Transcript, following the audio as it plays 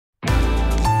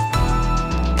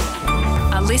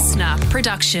listener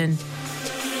production.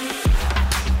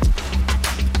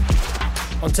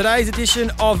 On today's edition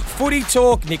of Footy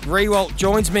Talk, Nick Riewoldt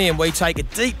joins me and we take a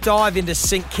deep dive into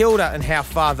St Kilda and how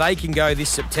far they can go this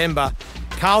September.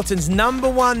 Carlton's number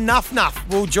one nuff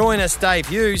will join us, Dave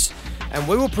Hughes, and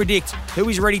we will predict who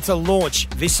is ready to launch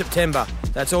this September.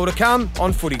 That's all to come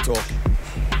on Footy Talk.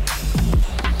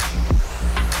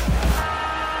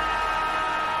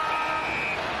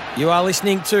 You are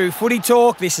listening to Footy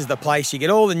Talk. This is the place you get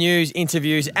all the news,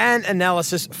 interviews and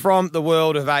analysis from the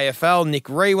world of AFL. Nick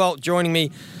Riewoldt joining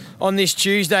me on this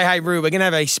Tuesday. Hey, Roo, we're going to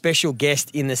have a special guest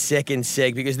in the second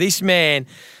seg because this man,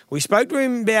 we spoke to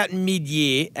him about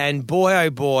mid-year and boy, oh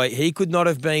boy, he could not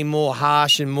have been more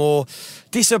harsh and more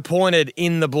disappointed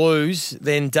in the Blues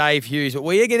than Dave Hughes. But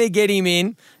we are going to get him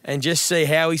in and just see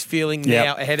how he's feeling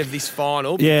now ahead of this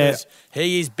final because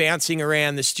he is bouncing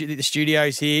around the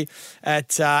studios here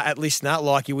at Listener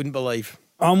like you wouldn't believe.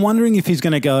 I'm wondering if he's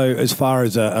going to go as far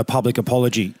as a public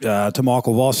apology to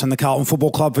Michael Voss and the Carlton Football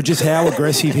Club for just how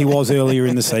aggressive he was earlier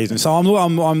in the season. So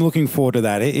I'm looking forward to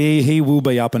that. He will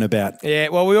be up and about. Yeah,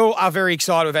 well, we all are very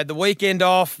excited. We've had the weekend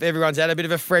off. Everyone's had a bit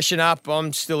of a freshen up.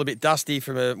 I'm still a bit dusty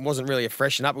it wasn't really a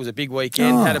freshen up. It was a big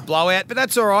weekend. Had a blowout, but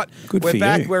that's all right. We're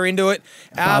back. You. We're into it.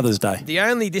 Father's Day. The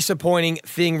only disappointing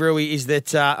thing, Rui, is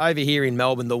that over here in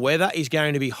Melbourne, the weather is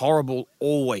going to be horrible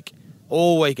all week.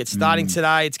 It's starting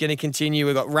today. It's going to continue.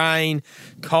 We've got rain,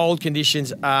 cold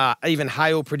conditions, even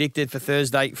hail predicted for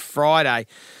Thursday, Friday.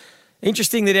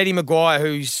 Interesting that Eddie Maguire,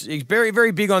 he's very,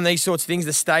 very big on these sorts of things,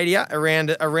 the stadia around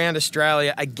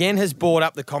Australia, again has brought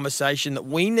up the conversation that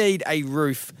we need a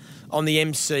roof on the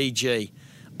MCG.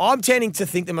 I'm tending to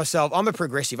think to myself, I'm a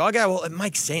progressive. I go, well, it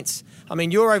makes sense. I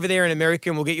mean, you're over there in America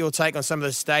and we'll get your take on some of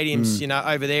the stadiums,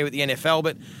 over there with the NFL,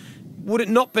 but would it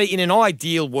not be in an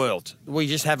ideal world we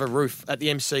just have a roof at the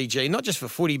MCG, not just for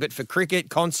footy, but for cricket,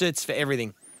 concerts, for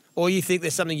everything? Or you think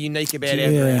there's something unique about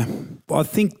our ground? I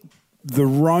think the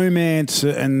romance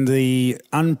and the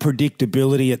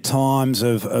unpredictability at times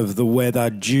of the weather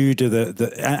due to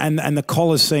the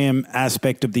Coliseum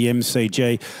aspect of the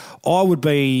MCG, I would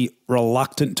be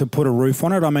reluctant to put a roof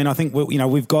on it. I mean, I think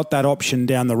we've got that option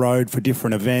down the road for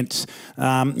different events.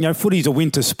 Footy's a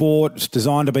winter sport. It's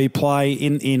designed to be play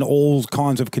in all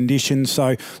kinds of conditions.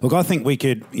 So, look, I think we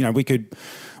could.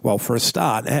 Well, for a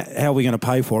start, how are we going to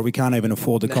pay for it? We can't even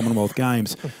afford the Commonwealth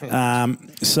Games.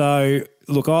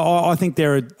 Look, I think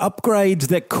there are upgrades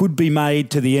that could be made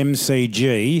to the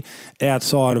MCG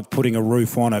outside of putting a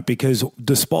roof on it because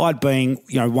despite being,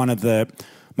 one of the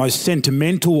most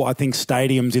sentimental, I think,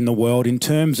 stadiums in the world in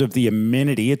terms of the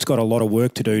amenity, it's got a lot of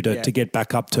work to do to get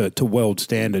back up to world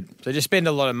standard. So just spend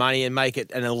a lot of money and make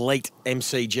it an elite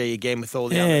MCG again with all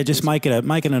the just make it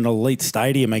an elite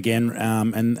stadium again,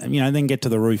 and then get to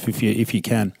the roof if you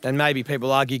can. And maybe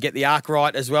people argue get the arc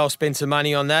right as well, spend some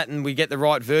money on that, and we get the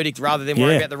right verdict rather than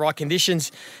worry about the right conditions.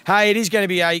 Hey, it is going to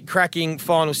be a cracking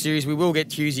final series. We will get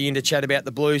Hughesy in to chat about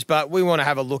the Blues, but we want to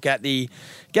have a look at the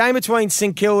game between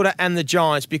St Kilda and the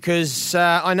Giants because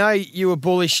I know you were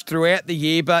bullish throughout the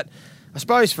year, but I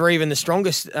suppose for even the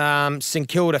strongest St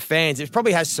Kilda fans, it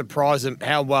probably has surprised them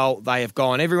how well they have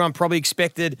gone. Everyone probably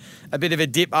expected a bit of a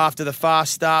dip after the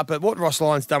fast start, but what Ross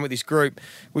Lyon's done with this group,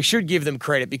 we should give them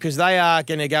credit because they are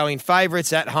going to go in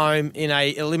favourites at home in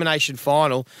a elimination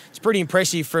final. It's pretty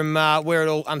impressive from where it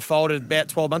all unfolded about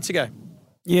 12 months ago.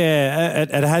 Yeah,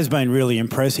 it has been really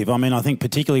impressive. I mean, I think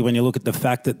particularly when you look at the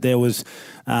fact that there was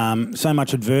so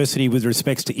much adversity with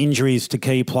respects to injuries to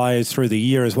key players through the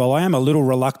year as well. I am a little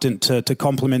reluctant to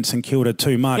compliment St Kilda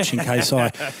too much in case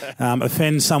I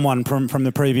offend someone from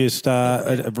the previous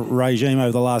regime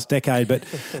over the last decade. But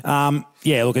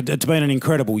look, it's been an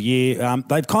incredible year.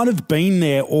 They've kind of been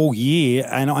there all year,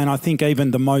 and I think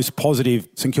even the most positive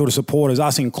St Kilda supporters,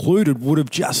 us included, would have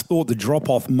just thought the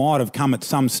drop-off might have come at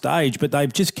some stage, but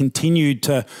they've just continued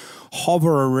to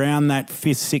hover around that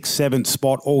 5th, 6th, 7th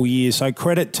spot all year. So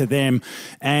credit to them.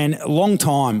 And long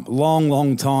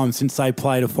time since they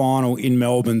played a final in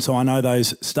Melbourne. So I know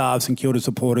those Stars and Kilda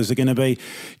supporters are going to be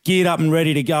geared up and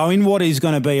ready to go in what is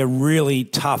going to be a really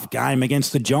tough game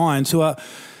against the Giants, who are,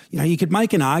 you could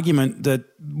make an argument that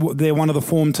they're one of the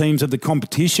form teams of the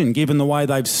competition, given the way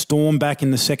they've stormed back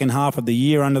in the second half of the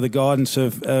year under the guidance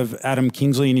of Adam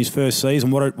Kingsley in his first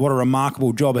season. What a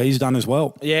remarkable job he's done as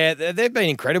well. Yeah, they've been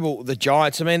incredible, the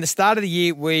Giants. I mean, the start of the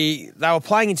year, they were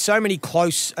playing in so many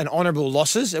close and honourable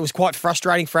losses. It was quite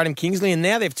frustrating for Adam Kingsley, and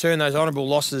now they've turned those honourable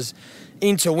losses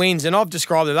into wins, and I've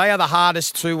described it. They are the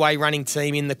hardest two-way running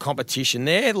team in the competition.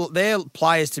 They're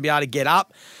players to be able to get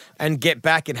up and get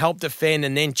back and help defend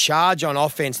and then charge on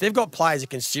offense. They've got players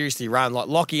that can seriously run, like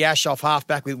Lockie Ashoff,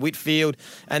 halfback with Whitfield,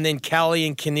 and then Kelly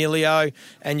and Canelio,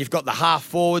 and you've got the half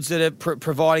forwards that are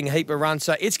providing a heap of runs.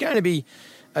 So it's going to be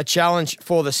a challenge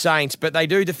for the Saints, but they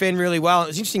do defend really well.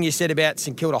 It's interesting you said about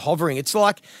St Kilda hovering. It's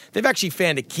like they've actually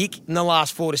found a kick in the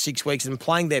last 4 to 6 weeks and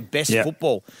playing their best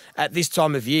football at this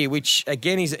time of year, which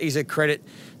again is a credit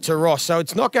to Ross. So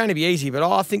it's not going to be easy, but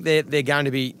I think they're going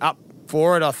to be up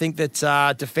for it. I think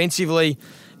that defensively,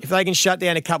 if they can shut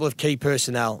down a couple of key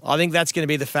personnel, I think that's going to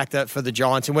be the factor for the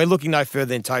Giants, and we're looking no further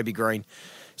than Toby Green.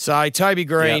 So Toby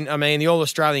Green, I mean, the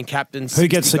All-Australian captain. Who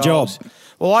gets the job?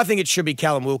 Well, I think it should be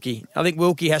Callum Wilkie. I think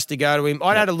Wilkie has to go to him.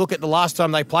 I'd had a look at the last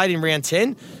time they played in round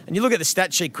 10, and you look at the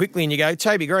stat sheet quickly and you go,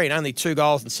 Toby Green, only 2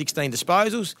 goals and 16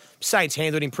 disposals. Saints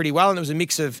handled him pretty well, and it was a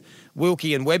mix of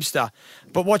Wilkie and Webster.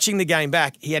 But watching the game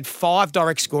back, he had 5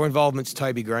 direct score involvements,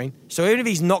 Toby Green. So even if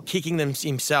he's not kicking them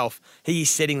himself, he is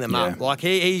setting them up. Like,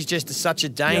 he's just such a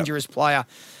dangerous player.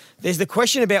 There's the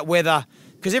question about whether,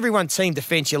 because everyone team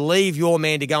defence, you leave your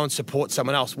man to go and support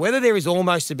someone else. Whether there is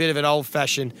almost a bit of an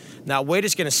old-fashioned, no, we're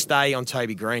just going to stay on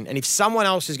Toby Green. And if someone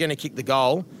else is going to kick the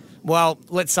goal, well,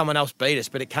 let someone else beat us,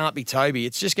 but it can't be Toby.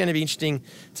 It's just going to be interesting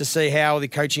to see how the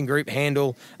coaching group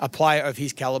handle a player of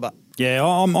his calibre. Yeah,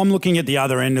 I'm looking at the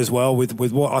other end as well with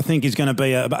what I think is going to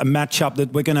be a matchup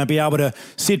that we're going to be able to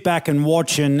sit back and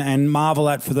watch and marvel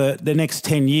at for the next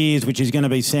 10 years, which is going to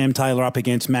be Sam Taylor up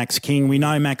against Max King. We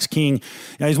know Max King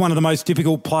is one of the most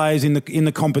difficult players in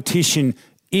the competition.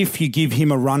 If you give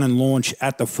him a run and launch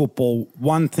at the football,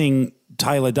 one thing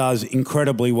Taylor does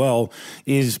incredibly well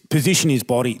is position his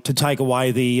body to take away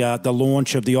the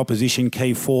launch of the opposition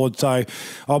key forward. So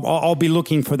I'll be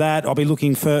looking for that. I'll be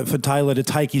looking for Taylor to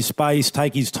take his space,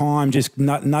 take his time, just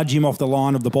nudge him off the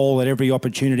line of the ball at every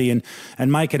opportunity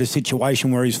and make it a situation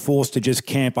where he's forced to just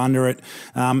camp under it.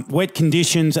 Wet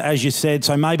conditions, as you said,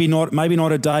 so maybe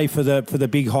not a day for the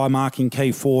big high marking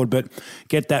key forward, but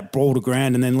get that ball to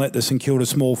ground and then let the St Kilda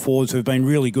small forwards who've been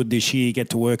really good this year get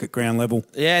to work at ground level.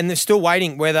 Yeah, and they're still waiting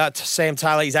whether Sam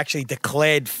Taylor is actually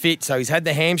declared fit. So he's had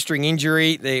the hamstring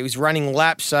injury. He was running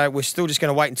laps. So we're still just going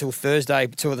to wait until Thursday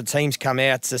until the teams come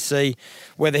out to see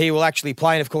whether he will actually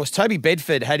play. And, of course, Toby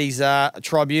Bedford had his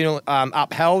tribunal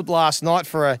upheld last night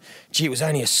for it was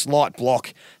only a slight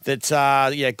block that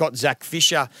got Zach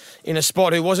Fisher in a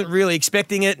spot who wasn't really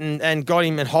expecting it and got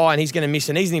him at high, and he's going to miss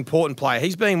it. And he's an important player.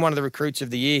 He's been one of the recruits of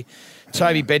the year,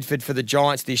 Toby Bedford, for the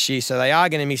Giants this year, so they are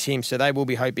going to miss him. So they will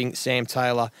be hoping Sam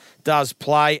Taylor does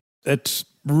play. It's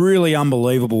really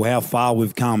unbelievable how far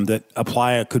we've come that a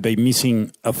player could be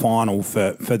missing a final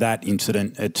for that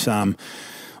incident. It's I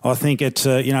think it's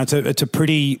a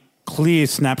pretty clear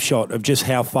snapshot of just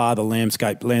how far the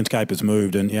landscape has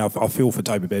moved, and I feel for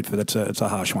Toby Bedford. It's a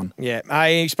harsh one. Yeah,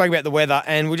 I spoke about the weather,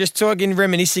 and we're just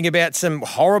reminiscing about some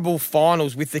horrible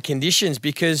finals with the conditions,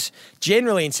 because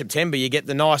generally in September you get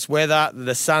the nice weather,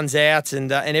 the sun's out,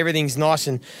 and everything's nice,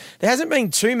 and there hasn't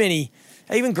been too many.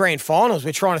 Even grand finals,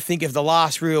 we're trying to think of the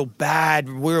last real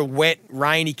wet,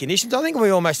 rainy conditions. I think we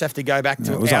almost have to go back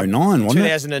to it was 2009, wasn't it?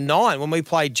 2009 when we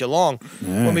played Geelong.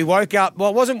 Yeah. When we woke up, well,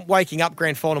 it wasn't waking up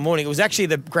grand final morning. It was actually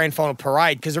the grand final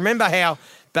parade, because remember how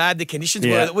bad the conditions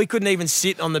were that we couldn't even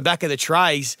sit on the back of the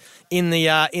trays in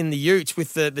the utes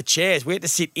with the chairs. We had to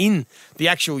sit in the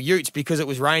actual utes because it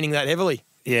was raining that heavily.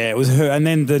 Yeah, it was her. And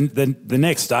then the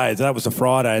next day, that was the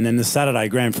Friday, and then the Saturday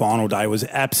grand final day was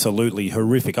absolutely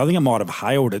horrific. I think it might have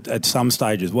hailed at some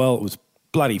stage as well. It was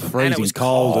bloody freezing, and it was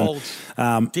cold.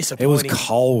 And, disappointing. It was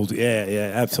cold.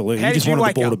 Yeah, absolutely. You just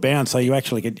wanted the ball to bounce, so you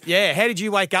actually could. Yeah, how did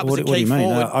you wake up as a key forward? What do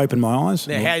you mean? Open my eyes?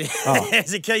 Yeah,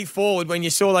 as a key forward, when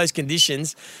you saw those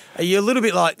conditions, are you a little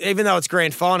bit like, even though it's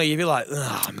grand final, you'd be like,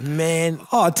 oh, man.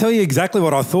 Oh, I'll tell you exactly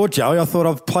what I thought, Joey. I thought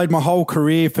I've played my whole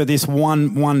career for this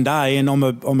one day, and I'm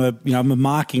a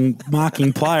marking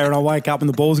player, and I wake up and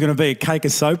the ball's going to be a cake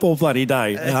of soap all bloody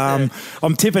day.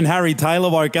 I'm tipping Harry Taylor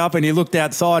woke up and he looked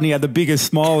outside and he had the biggest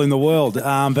smile in the world.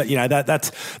 But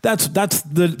that's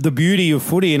the beauty of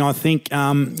footy, and I think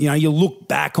you look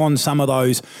back on some of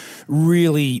those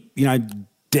really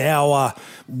dour,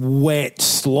 wet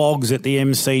slogs at the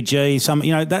MCG.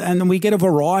 And we get a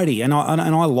variety, and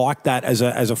I like that as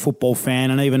a football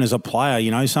fan, and even as a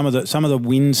player. Some of the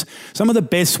wins, some of the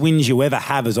best wins you ever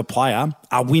have as a player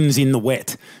are wins in the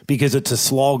wet, because it's a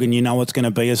slog and you know it's going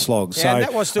to be a slog. Yeah, so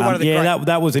that was still one of the great.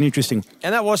 That was an interesting.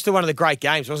 And that was still one of the great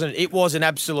games, wasn't it? It was an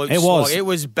absolute slog. It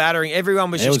was battering.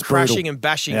 Everyone was just crashing brutal. And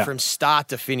bashing from start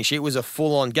to finish. It was a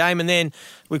full-on game, and then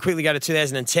we quickly go to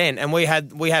 2010, and we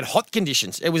had hot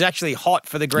conditions. It was actually hot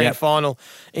for the grand final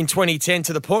in 2010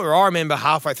 to the point where I remember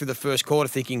halfway through the first quarter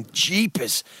thinking,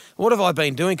 jeepers, what have I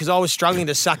been doing? Because I was struggling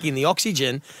to suck in the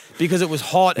oxygen because it was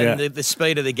hot and the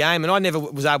speed of the game, and I never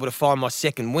was able to find my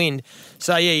second wind.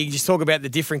 So, yeah, you just talk about the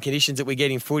different conditions that we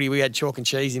get in footy. We had chalk and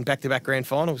cheese in back-to-back grand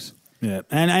finals. Yeah,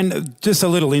 and just a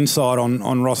little insight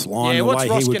on Ross Lyon, the way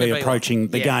he would be approaching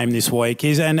the game this week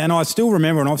is, and I still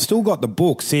remember, and I've still got the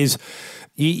books, is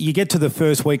you get to the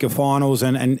first week of finals,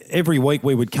 and every week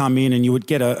we would come in and you would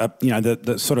get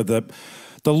the sort of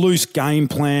the loose game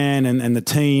plan and the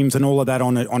teams and all of that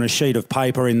on a sheet of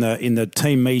paper in the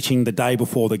team meeting the day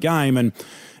before the game, and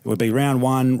it would be round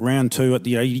 1, round 2.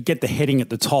 You get the heading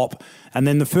at the top, and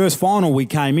then the first final we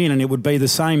came in, and it would be the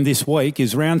same this week.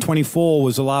 Is round 24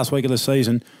 was the last week of the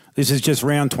season. This is just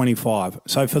round 25.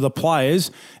 So for the players,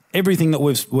 everything that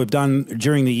we've done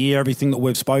during the year, everything that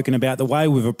we've spoken about, the way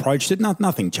we've approached it,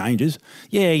 nothing changes.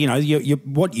 Yeah,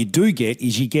 what you do get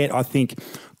is you get, I think,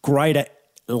 greater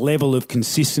level of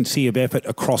consistency of effort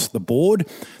across the board.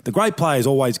 The great players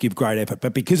always give great effort,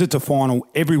 but because it's a final,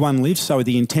 everyone lifts, so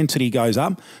the intensity goes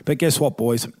up. But guess what,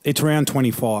 boys? It's round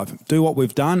 25. Do what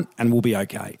we've done and we'll be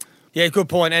okay. Yeah, good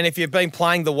point. And if you've been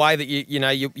playing the way that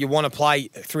you want to play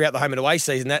throughout the home and away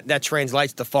season, that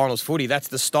translates to finals footy. That's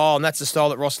the style, and that's the style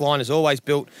that Ross Lyon has always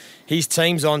built his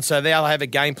teams on. So they'll have a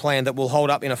game plan that will hold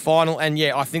up in a final. And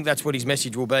yeah, I think that's what his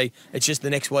message will be. It's just the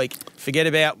next week. Forget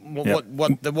about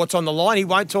what's on the line. He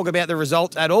won't talk about the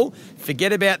results at all.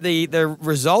 Forget about the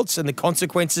results and the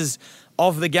consequences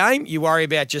of the game. You worry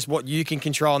about just what you can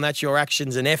control, and that's your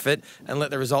actions and effort, and let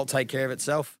the result take care of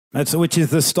itself. Which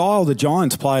is the style the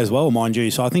Giants play as well, mind you.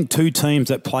 So I think two teams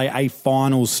that play a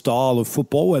final style of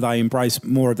football where they embrace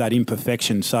more of that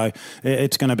imperfection. So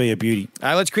it's going to be a beauty.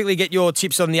 Let's quickly get your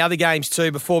tips on the other games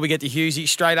too before we get to Hughesy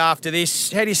straight after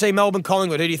this. How do you see Melbourne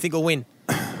Collingwood? Who do you think will win?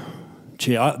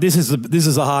 Gee, this is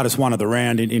the hardest one of the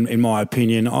round in my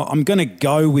opinion. I'm going to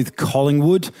go with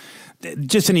Collingwood.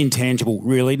 Just an intangible,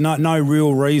 really. No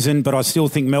real reason, but I still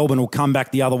think Melbourne will come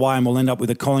back the other way and we'll end up with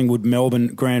a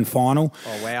Collingwood-Melbourne grand final.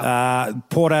 Oh, wow.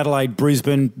 Port Adelaide,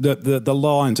 Brisbane, the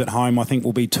Lions at home I think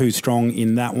will be too strong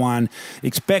in that one.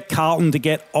 Expect Carlton to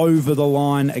get over the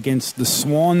line against the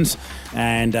Swans,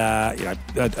 and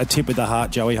a tip with the heart,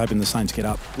 Joey, hoping the Saints get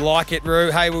up. Like it, Roo.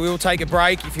 Hey, we will take a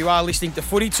break. If you are listening to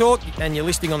Footy Talk and you're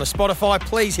listening on the Spotify,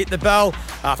 please hit the bell.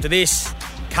 After this,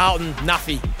 Carlton,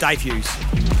 Nuffy, Dave Hughes.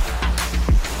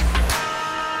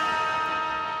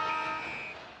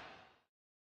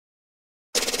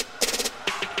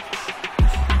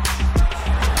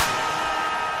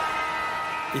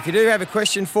 If you do have a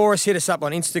question for us, hit us up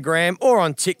on Instagram or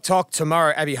on TikTok.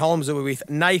 Tomorrow, Abby Holmes will be with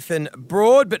Nathan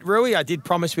Broad. But Rui, I did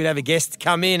promise we'd have a guest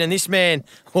come in, and this man,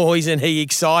 isn't he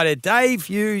excited? Dave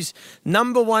Hughes,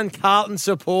 #1 Carlton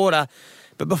supporter.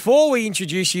 But before we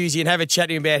introduce Hughesy and have a chat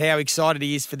to him about how excited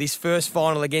he is for this first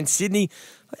final against Sydney,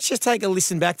 let's just take a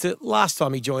listen back to last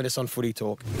time he joined us on Footy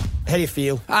Talk. How do you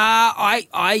feel?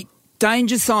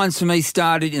 Danger signs for me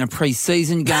started in a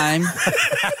pre-season game,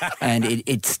 and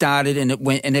it started and it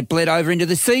went and it bled over into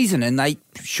the season. And they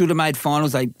should have made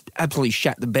finals. They absolutely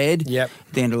shat the bed. Yep.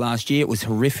 At the end of last year, it was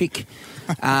horrific.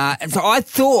 And so I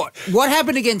thought what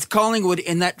happened against Collingwood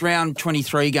in that round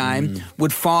 23 game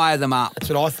would fire them up.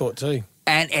 That's what I thought too.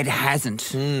 And it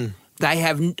hasn't. They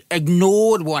have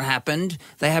ignored what happened.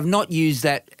 They have not used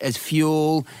that as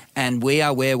fuel, and we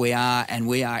are where we are, and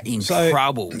we are in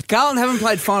trouble. Carlton haven't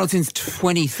played final since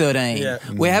 2013. Yeah.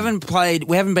 We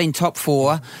haven't been top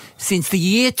 4 since the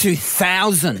year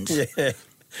 2000. Yeah.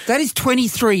 That is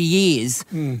 23 years.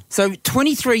 So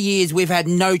 23 years we've had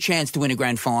no chance to win a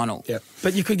grand final. Yeah.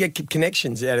 But you could get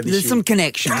connections out of this. There's some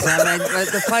connections.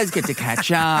 The players get to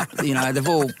catch up. They've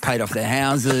all paid off their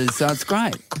houses, so it's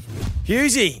great.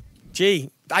 Hughesy.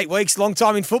 Gee, 8 weeks, long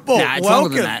time in football. Nah, it's Welcome.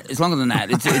 longer than that. It's longer than that.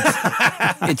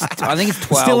 I think it's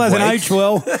 12 Still hasn't weeks. aged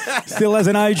well. Still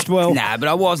hasn't aged well. Nah, but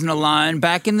I wasn't alone.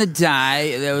 Back in the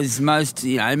day, there was most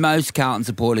Carlton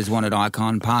supporters wanted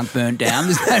Icon Park burnt down.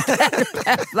 There's no doubt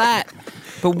about that.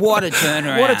 But what a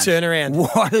turnaround. What a turnaround.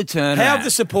 What a turnaround. How have the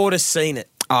supporters seen it?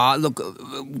 Oh, look,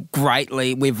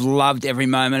 greatly. We've loved every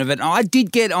moment of it. I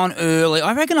did get on early.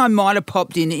 I reckon I might have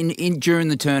popped in during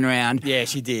the turnaround.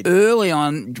 Yes, you did. Early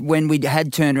on, when we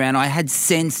had turned around, I had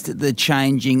sensed the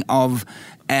changing of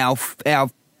our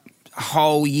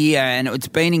whole year, and it's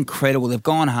been incredible. They've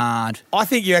gone hard. I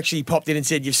think you actually popped in and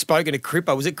said you've spoken to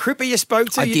Cripper. Was it Cripper you spoke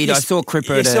to? I did. I saw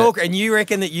Cripper. And you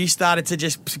reckon that you started to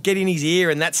just get in his ear,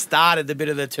 and that started the bit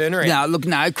of the turnaround?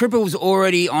 No, Cripper was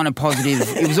already on a positive.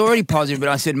 It was already positive, but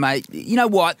I said, mate, you know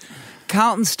what?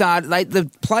 Carlton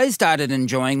the players started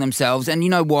enjoying themselves, and you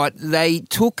know what? They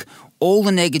took all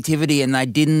the negativity and they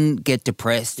didn't get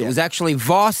depressed. It was actually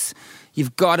Voss.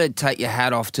 You've got to take your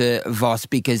hat off to Voss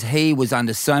because he was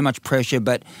under so much pressure,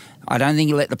 but I don't think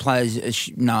he let the players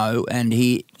know, and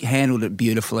he handled it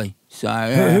beautifully. So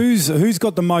who's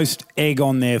got the most egg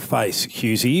on their face,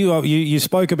 Hughesy? You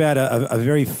spoke about a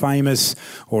very famous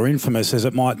or infamous, as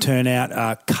it might turn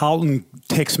out, Carlton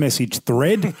text message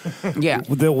thread.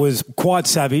 That was quite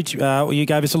savage. You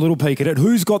gave us a little peek at it.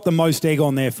 Who's got the most egg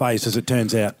on their face, as it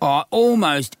turns out? Oh,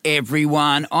 almost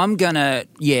everyone.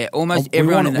 Almost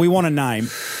everyone. We want a name.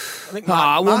 I think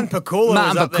Martin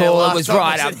Pakula was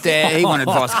right up there. He wanted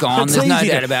Voss gone. There's no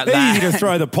doubt about that. Easy to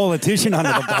throw the politician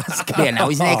under the bus.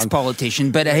 He's an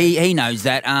ex-politician, but he knows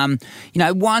that.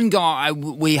 One guy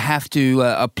we have to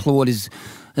applaud is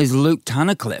Luke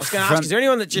Tunnicliffe. I was going to ask, is there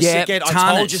anyone that just said,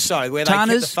 I told you so, where they kept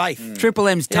the faith? Triple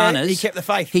M's Tunners. He kept the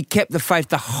faith. He kept the faith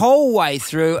the whole way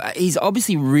through. He's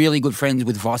obviously really good friends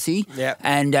with Vossi.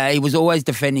 And he was always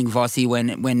defending Vossi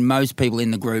when most people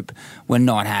in the group were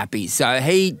not happy. So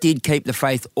he did keep the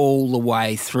faith all the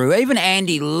way through. Even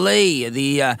Andy Lee,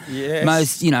 the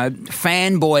most,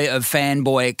 fanboy of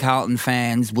fanboy Carlton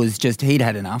fans, was just, he'd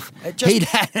had enough. He'd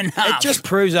had enough. It just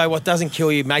proves, though, what doesn't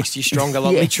kill you makes you stronger,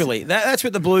 literally. That's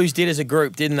what the Blues did as a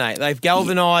group, didn't they? They've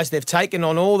galvanised, they've taken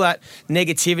on all that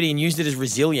negativity and used it as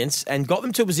resilience and got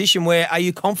them to a position where, are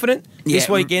you confident this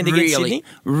weekend against Sydney?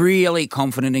 Really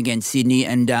confident against Sydney,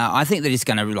 and I think they're just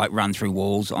going to run through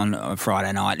walls on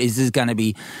Friday night. This is going to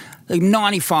be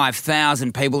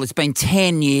 95,000 people. It's been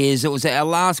 10 years. It was our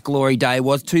last glory day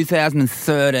was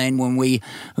 2013 when we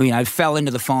fell into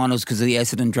the finals because of the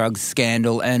Essendon drugs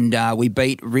scandal, and we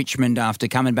beat Richmond after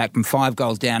coming back from 5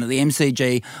 goals down at the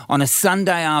MCG on a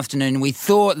Sunday afternoon. We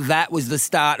thought that was the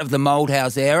start of the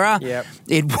Moldhouse era.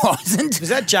 It wasn't. Was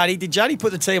that Juddy? Did Juddy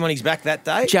put the team on his back that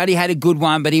day? Juddy had a good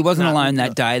one, but he wasn't alone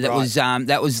that day. They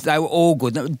were all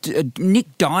good.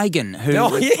 Nick Dygan,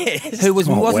 who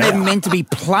wasn't even meant to be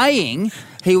playing.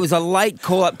 He was a late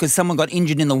call-up because someone got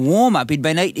injured in the warm-up. He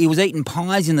was eating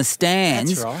pies in the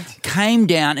stands. That's right. Came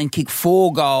down and kicked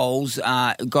 4 goals.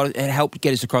 It helped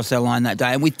get us across our line that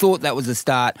day, and we thought that was the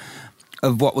start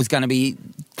of what was going to be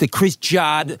the Chris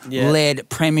Judd-led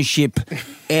premiership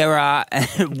era, and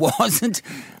it wasn't.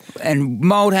 And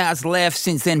Moldhouse left.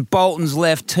 Since then, Bolton's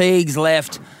left. Teague's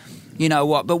left. You know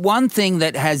what? But one thing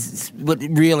that has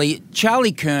really,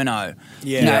 Charlie Curnow,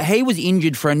 he was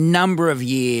injured for a number of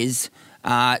years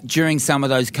during some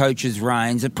of those coaches'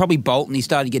 reigns. Probably Bolton, he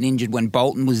started to get injured when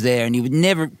Bolton was there, and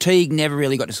Teague never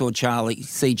really got to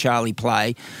see Charlie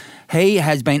play. He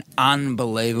has been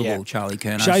unbelievable, Charlie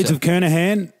Curnow. Shades of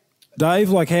Kernahan.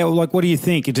 Dave, what do you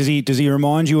think? Does he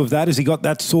remind you of that? Has he got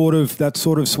that sort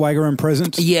of swagger and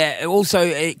presence? Yeah. Also,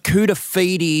 Kuda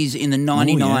Feedy's in the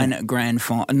 99 grand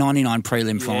final, 99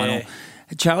 prelim final.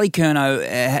 Charlie Curnow,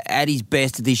 at his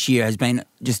best this year, has been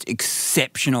just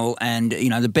exceptional, and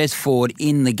the best forward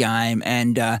in the game.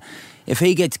 And if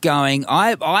he gets going,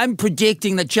 I'm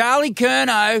predicting that Charlie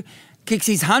Curnow kicks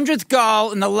his 100th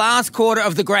goal in the last quarter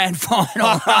of the grand final.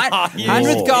 Right,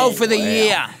 100th goal for the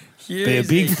year. Their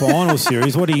big final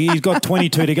series. He's got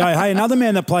 22 to go. Hey, another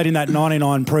man that played in that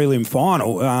 99 prelim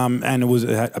final, and it was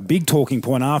a big talking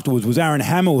point afterwards, was Aaron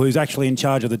Hamill, who's actually in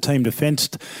charge of the team defence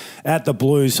at the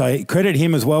Blues. So credit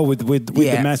him as well with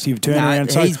the massive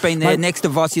turnaround. He's been there next to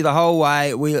Vossi the whole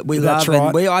way. We love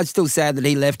him. Right. I'm still sad that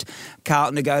he left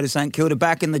Carlton to go to St Kilda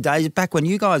back in the days, back when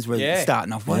you guys were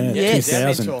starting off. Yes.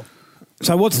 2000.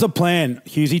 So what's the plan,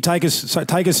 Hughesy? Take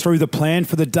us through the plan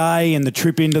for the day and the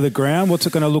trip into the ground. What's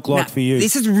it going to look like for you?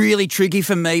 This is really tricky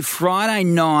for me. Friday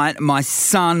night, my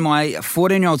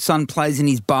 14-year-old son, plays in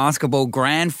his basketball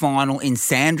grand final in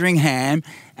Sandringham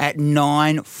at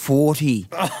 9:40.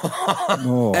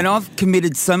 And I've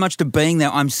committed so much to being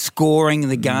there, I'm scoring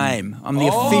the game. I'm the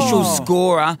official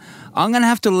scorer. I'm going to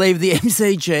have to leave the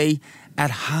MCG at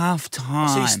half-time.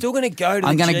 So you're still going to go to the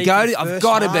I'm going to go to... I've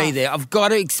got to half. be there. I've got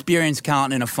to experience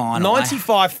Carlton in a final.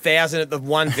 95,000 at the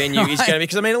one venue is going to be...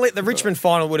 Because, the Richmond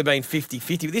final would have been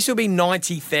 50-50. But this will be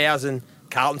 90,000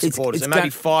 Carlton supporters, and maybe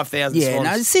 5,000 Swans.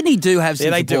 No, Sydney do have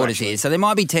some supporters here, so there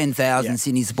might be 10,000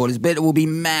 Sydney supporters, but it will be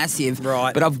massive.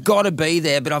 Right. But I've got to be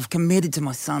there, but I've committed to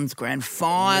my son's grand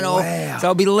final. Wow. So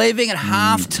I'll be leaving at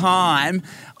half-time.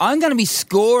 I'm going to be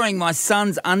scoring my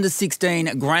son's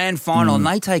under-16 grand final, and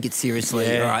they take it seriously.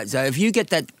 Yeah. Right. So if you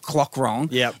get that clock wrong,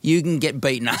 you can get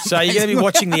beaten up. So you're going to be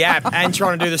watching the app and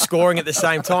trying to do the scoring at the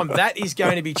same time. That is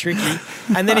going to be tricky.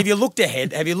 And then have you looked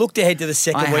ahead to the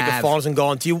second week of finals and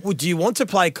gone, do you want to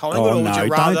play Collingwood, or would you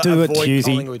rather avoid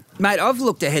Collingwood? Mate, I've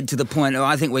looked ahead to the point where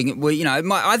I think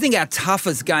I think our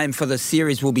toughest game for the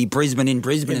series will be Brisbane in the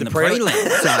prelim.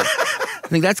 So I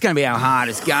think that's going to be our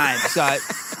hardest game. So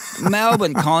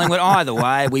Melbourne, Collingwood, either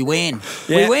way, we win.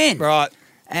 Yeah, we win. Right.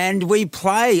 And we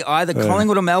play either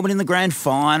Collingwood or Melbourne in the grand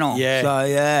final. Yeah. So,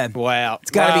 yeah. Wow.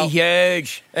 It's going to be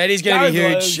huge. It is going to be Go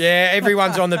huge. Blues. Yeah,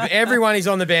 everyone is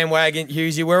on the bandwagon,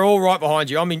 Hughesy. We're all right behind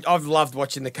you. I mean, I've loved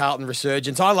watching the Carlton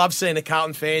resurgence. I love seeing the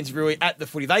Carlton fans really at the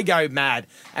footy. They go mad.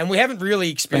 And we haven't really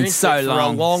experienced it for a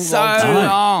long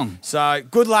time. So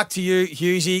good luck to you,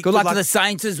 Hughesy. Good luck to the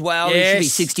Saints as well. Yes. It should be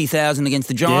 60,000 against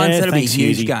the Giants. Yeah, That'll be a thanks,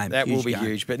 huge Hughesy. game. That will be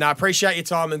huge. But no, appreciate your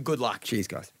time and good luck. Cheers,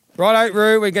 guys. Righto,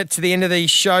 Roo, we get to the end of the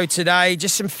show today.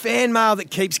 Just some fan mail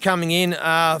that keeps coming in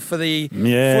for the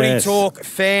Footy Talk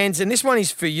fans. And this one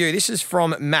is for you. This is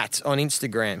from Matt on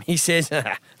Instagram. He says,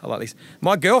 I like this.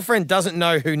 My girlfriend doesn't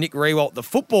know who Nick Riewoldt, the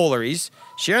footballer, is.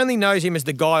 She only knows him as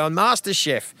the guy on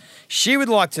MasterChef. She would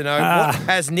like to know what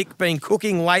has Nick been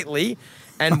cooking lately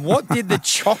and what did the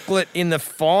chocolate in the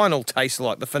final taste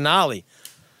like, the finale?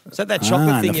 Is that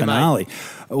chocolate thing the you finale. made?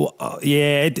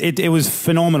 Yeah, it was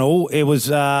phenomenal. It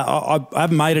was. I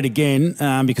haven't made it again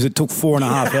because it took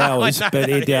 4.5 hours. But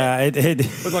it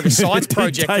was like a science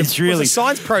project. It was a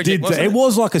science project. Wasn't it? It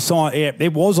was like a science. Yeah,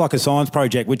 it was like a science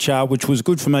project, which was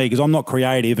good for me because I'm not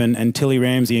creative, and Tilly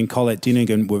Ramsey and Colette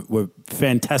Dinnigan were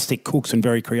fantastic cooks and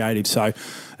very creative. So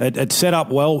it set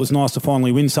up well. It was nice to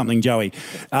finally win something, Joey.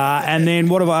 And then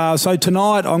so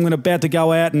tonight I'm about to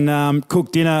go out and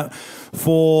cook dinner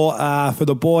for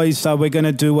the boys. So we're going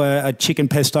to do a chicken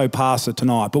pesto pasta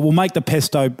tonight, but we'll make the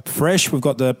pesto fresh. We've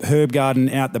got the herb garden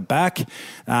out the back,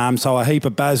 so a heap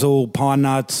of basil, pine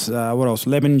nuts, what else?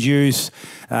 Lemon juice,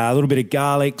 a little bit of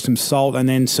garlic, some salt, and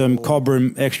then some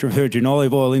Cobram extra virgin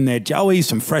olive oil in there. Joey,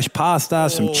 some fresh pasta,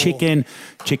 some chicken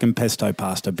pesto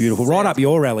pasta, beautiful. Right up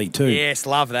your alley too. Yes,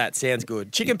 love that. Sounds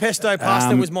good. Chicken pesto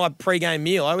pasta was my pre-game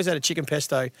meal. I always had a chicken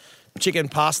pasta. I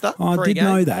did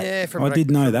know that. Yeah, I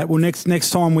did know that. Well, next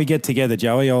time we get together,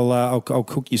 Joey, I'll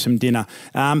cook you some dinner.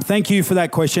 Thank you for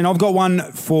that question. I've got one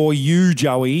for you,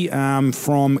 Joey,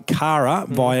 from Cara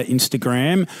via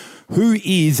Instagram. Who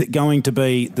is going to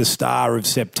be the star of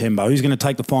September? Who's going to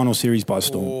take the final series by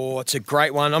storm? Oh, it's a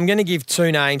great one. I'm going to give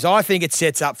two names. I think it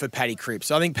sets up for Paddy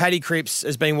Cripps. I think Paddy Cripps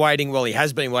has been waiting, he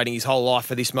has been waiting his whole life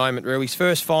for this moment, really. His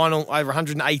first final, over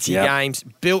 180 games,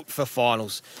 built for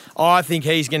finals. I think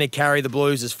he's going to carry the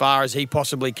Blues as far as he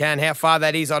possibly can. How far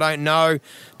that is, I don't know,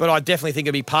 but I definitely think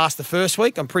it'll be past the first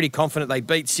week. I'm pretty confident they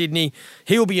beat Sydney.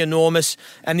 He'll be enormous.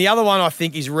 And the other one I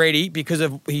think is ready because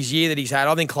of his year that he's had.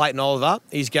 I think Clayton Oliver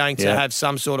is going to have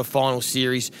some sort of final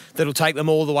series that'll take them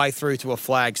all the way through to a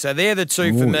flag. So they're the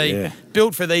two for me,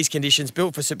 built for these conditions,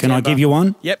 built for September. Can I give you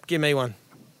one? Yep, give me one.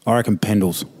 I reckon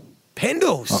Pendles.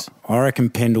 Pendles? I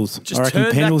reckon Pendles. Just I reckon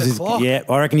turn Pendles back the is. clock. Yeah,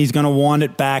 I reckon he's going to wind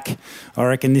it back. I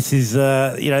reckon this is.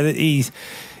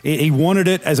 He wanted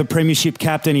it as a premiership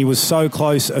captain. He was so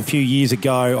close a few years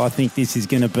ago. I think this is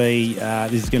going to be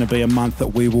a month that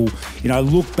we will,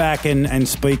 look back and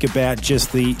speak about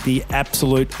just the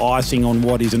absolute icing on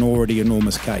what is an already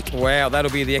enormous cake. Wow, that'll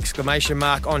be the exclamation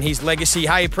mark on his legacy.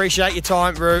 Hey, appreciate your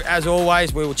time, Roo. As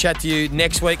always, we will chat to you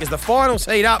next week as the finals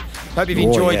heat up. Hope you've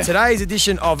enjoyed today's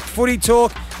edition of Footy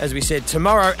Talk. As we said,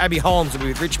 tomorrow, Abby Holmes will be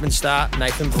with Richmond star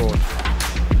Nathan Broad.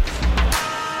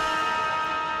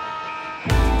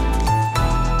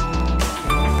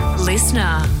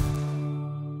 Listener.